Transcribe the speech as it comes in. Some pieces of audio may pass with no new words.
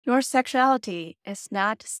Your sexuality is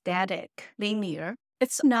not static, linear.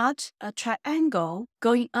 It's not a triangle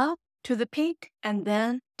going up to the peak and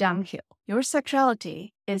then downhill. Your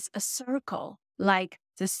sexuality is a circle, like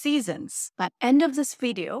the seasons. By the end of this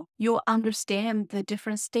video, you'll understand the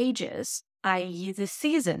different stages, i.e. the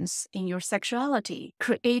seasons in your sexuality.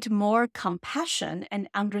 Create more compassion and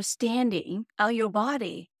understanding on your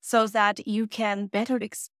body so that you can better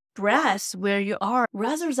express where you are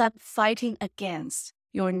rather than fighting against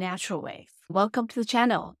your natural wave. Welcome to the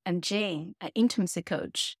channel. I'm Jane, an intimacy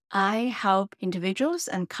coach. I help individuals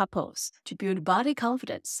and couples to build body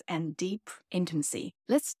confidence and deep intimacy.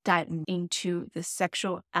 Let's dive into the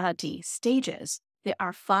sexuality stages. There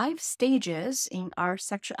are 5 stages in our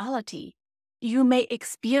sexuality. You may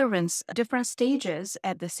experience different stages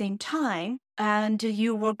at the same time, and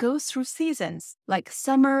you will go through seasons like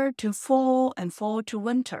summer to fall and fall to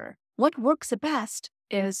winter. What works the best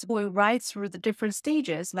is we ride through the different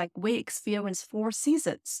stages, like we experience 4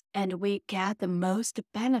 seasons, and we get the most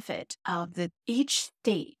benefit of each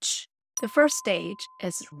stage. The first stage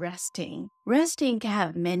is resting. Resting can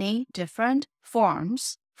have many different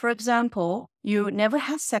forms. For example, you never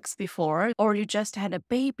had sex before, or you just had a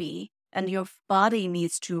baby, and your body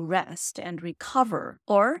needs to rest and recover,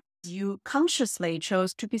 or you consciously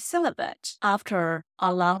chose to be celibate after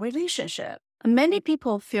a long relationship. Many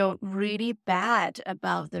people feel really bad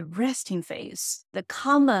about the resting phase. The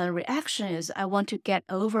common reaction is, I want to get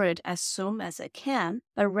over it as soon as I can,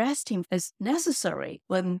 but resting is necessary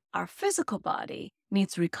when our physical body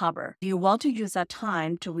needs to recover. You want to use that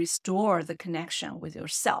time to restore the connection with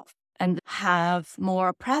yourself and have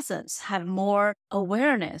more presence, have more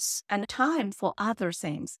awareness, and time for other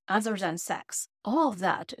things other than sex. All of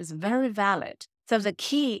that is very valid. So the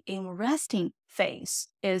key in resting phase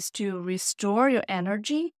is to restore your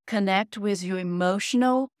energy, connect with your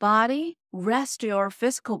emotional body, rest your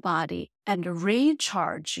physical body, and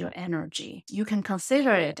recharge your energy. You can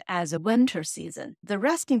consider it as a winter season. The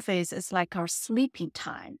resting phase is like our sleeping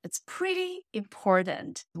time. It's pretty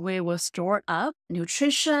important. We will store up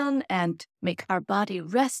nutrition and make our body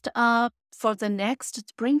rest up for the next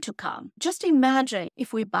spring to come. Just imagine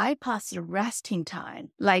if we bypass the resting time,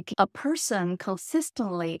 like a person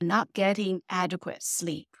consistently not getting adequate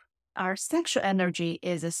sleep. Our sexual energy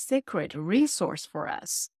is a sacred resource for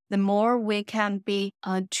us. The more we can be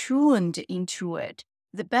attuned into it,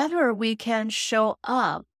 the better we can show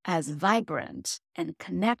up as vibrant and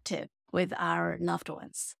connected with our loved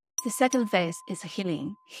ones. The second phase is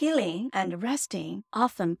healing. Healing and resting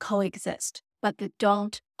often coexist, but they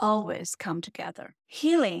don't always come together.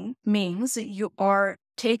 Healing means you are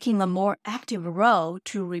taking a more active role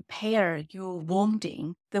to repair your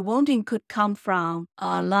wounding. The wounding could come from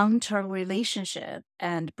a long-term relationship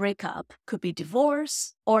and breakup, could be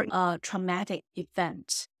divorce or a traumatic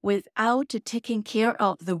event. Without taking care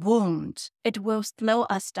of the wound, it will slow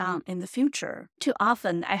us down in the future. Too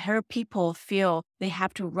often, I hear people feel they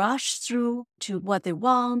have to rush through to what they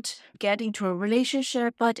want, get into a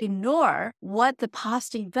relationship, but ignore what the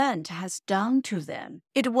past event has done to them.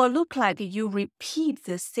 It will look like you repeat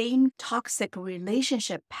the same toxic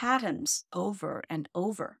relationship patterns over and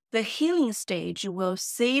over. The healing stage will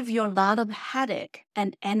save you a lot of headache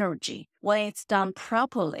and energy when it's done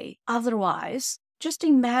properly. Otherwise, just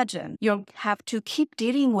imagine you'll have to keep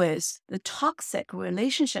dealing with the toxic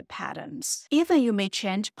relationship patterns. Even you may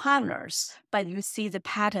change partners, but you see the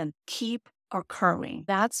pattern keep occurring.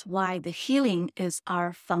 That's why the healing is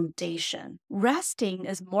our foundation. Resting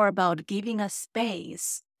is more about giving us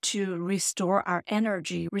space to restore our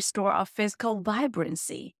energy, restore our physical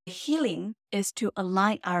vibrancy. Healing is to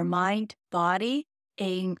align our mind, body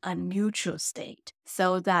in a neutral state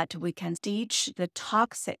so that we can teach the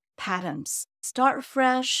toxic patterns, start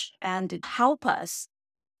fresh, and help us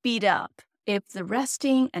speed up. If the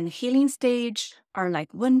resting and healing stage are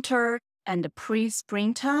like winter and the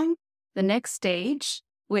pre-springtime, the next stage,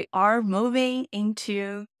 we are moving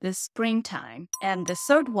into the springtime. And the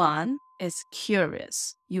third one is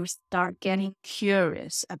curious. You start getting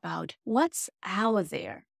curious about what's out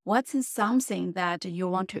there. What's something that you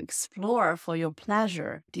want to explore for your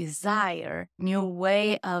pleasure, desire, new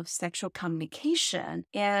way of sexual communication?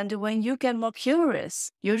 And when you get more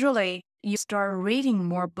curious, usually you start reading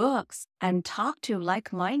more books and talk to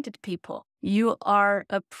like-minded people. You are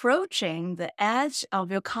approaching the edge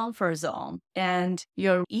of your comfort zone and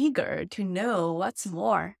you're eager to know what's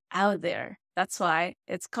more out there. That's why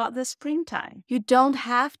it's called the springtime. You don't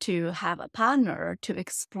have to have a partner to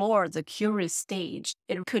explore the curious stage.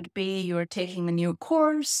 It could be you're taking a new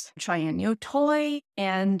course, trying a new toy,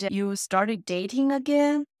 and you started dating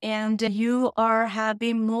again, and you are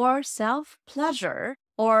having more self-pleasure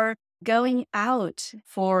or going out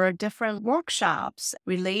for different workshops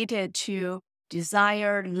related to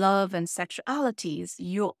desire, love, and sexualities,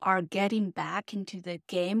 you are getting back into the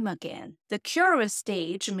game again. The curious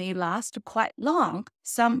stage may last quite long.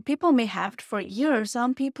 Some people may have it for years.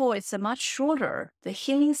 Some people, it's a much shorter. The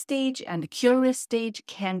healing stage and the curious stage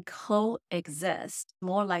can coexist,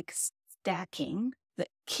 more like stacking. The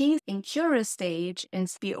key in curious stage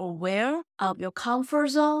is be aware of your comfort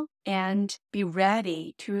zone and be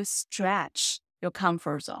ready to stretch your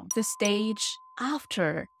comfort zone. The stage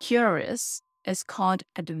after curious is called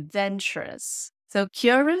adventurous. So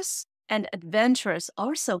curious and adventurous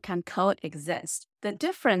also can coexist. The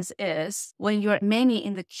difference is when you're mainly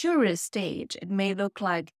in the curious stage, it may look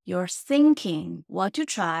like you're thinking what to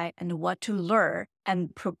try and what to learn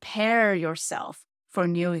and prepare yourself for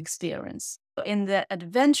new experience. In the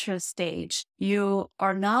adventure stage, you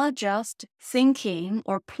are not just thinking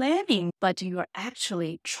or planning, but you are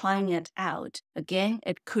actually trying it out. Again,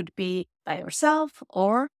 it could be by yourself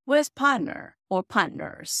or with partner or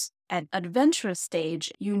partners. At adventure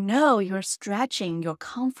stage, you know you're stretching your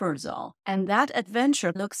comfort zone, and that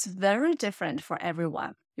adventure looks very different for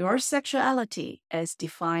everyone. Your sexuality is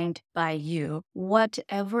defined by you,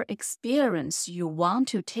 whatever experience you want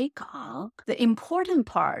to take on. The important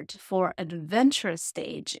part for adventure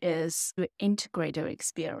stage is to integrate your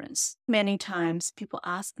experience. Many times people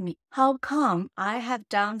ask me, how come I have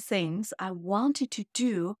done things I wanted to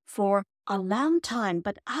do for a long time,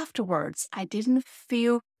 but afterwards I didn't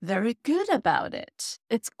feel very good about it.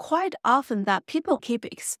 It's quite often that people keep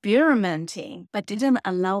experimenting, but didn't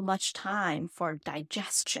allow much time for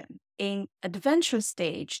digestion. In adventure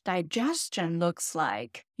stage, digestion looks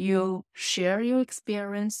like you share your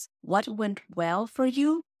experience, what went well for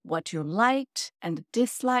you, what you liked and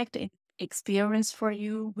disliked in experience for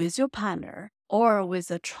you with your partner, or with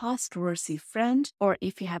a trustworthy friend, or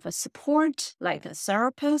if you have a support like a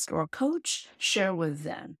therapist or coach, share with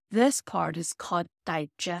them. This part is called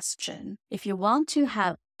digestion. If you want to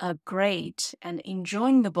have a great and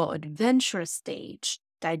enjoyable adventure stage,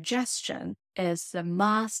 digestion is the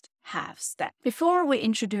must-have step. Before we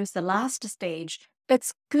introduce the last stage,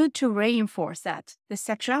 it's good to reinforce that the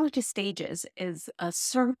sexuality stages is a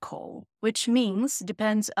circle, which means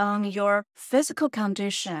depends on your physical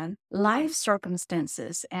condition, life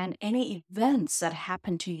circumstances, and any events that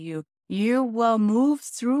happen to you. You will move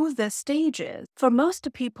through the stages. For most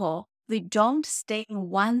people, they don't stay in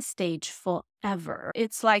one stage forever.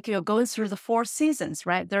 It's like you're going through the 4 seasons,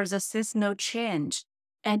 right? There's a seasonal change.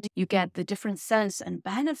 And you get the different sense and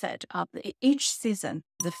benefit of each season.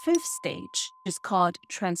 The 5th stage is called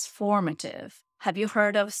transformative. Have you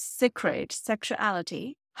heard of secret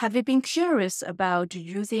sexuality? Have you been curious about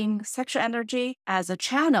using sexual energy as a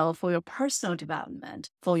channel for your personal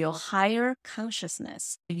development, for your higher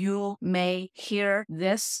consciousness? You may hear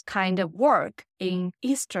this kind of work in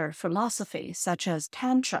Eastern philosophy, such as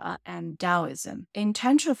Tantra and Taoism. In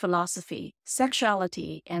Tantra philosophy,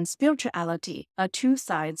 sexuality and spirituality are 2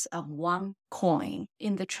 sides of one coin.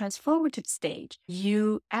 In the transformative stage,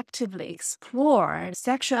 you actively explore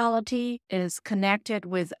sexuality is connected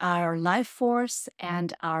with our life force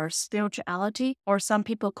and our spirituality, or some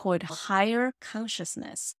people call it higher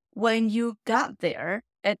consciousness. When you got there,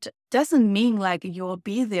 it doesn't mean like you'll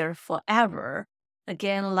be there forever.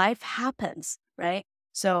 Again, life happens, right?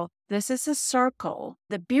 So this is a circle.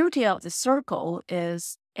 The beauty of the circle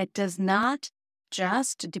is it does not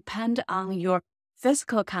just depend on your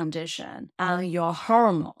physical condition, on your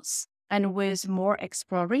hormones. And with more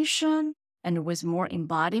exploration and with more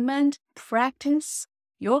embodiment, practice,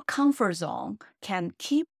 your comfort zone can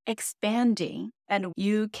keep expanding and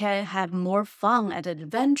you can have more fun and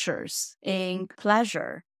adventures in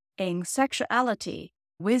pleasure, in sexuality,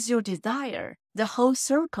 with your desire. The whole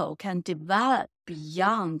circle can develop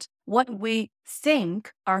beyond what we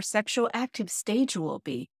think our sexual active stage will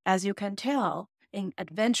be. As you can tell, in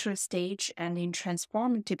adventure stage and in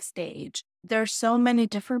transformative stage, there are so many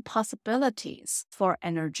different possibilities for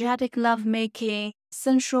energetic lovemaking,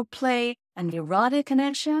 sensual play, and erotic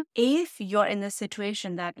connection. If you're in the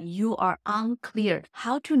situation that you are unclear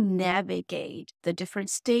how to navigate the different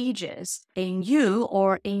stages in you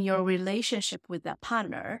or in your relationship with a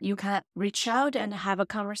partner, you can reach out and have a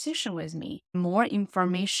conversation with me. More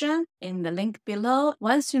information in the link below.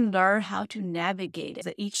 Once you learn how to navigate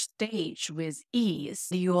each stage with ease,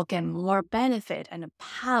 you will get more benefit and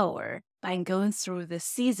power by going through the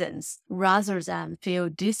seasons rather than feel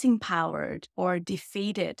disempowered or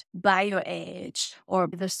defeated by your age or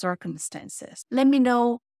the circumstances. Let me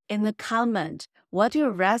know in the comment what you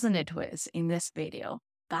resonate with in this video.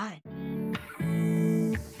 Bye.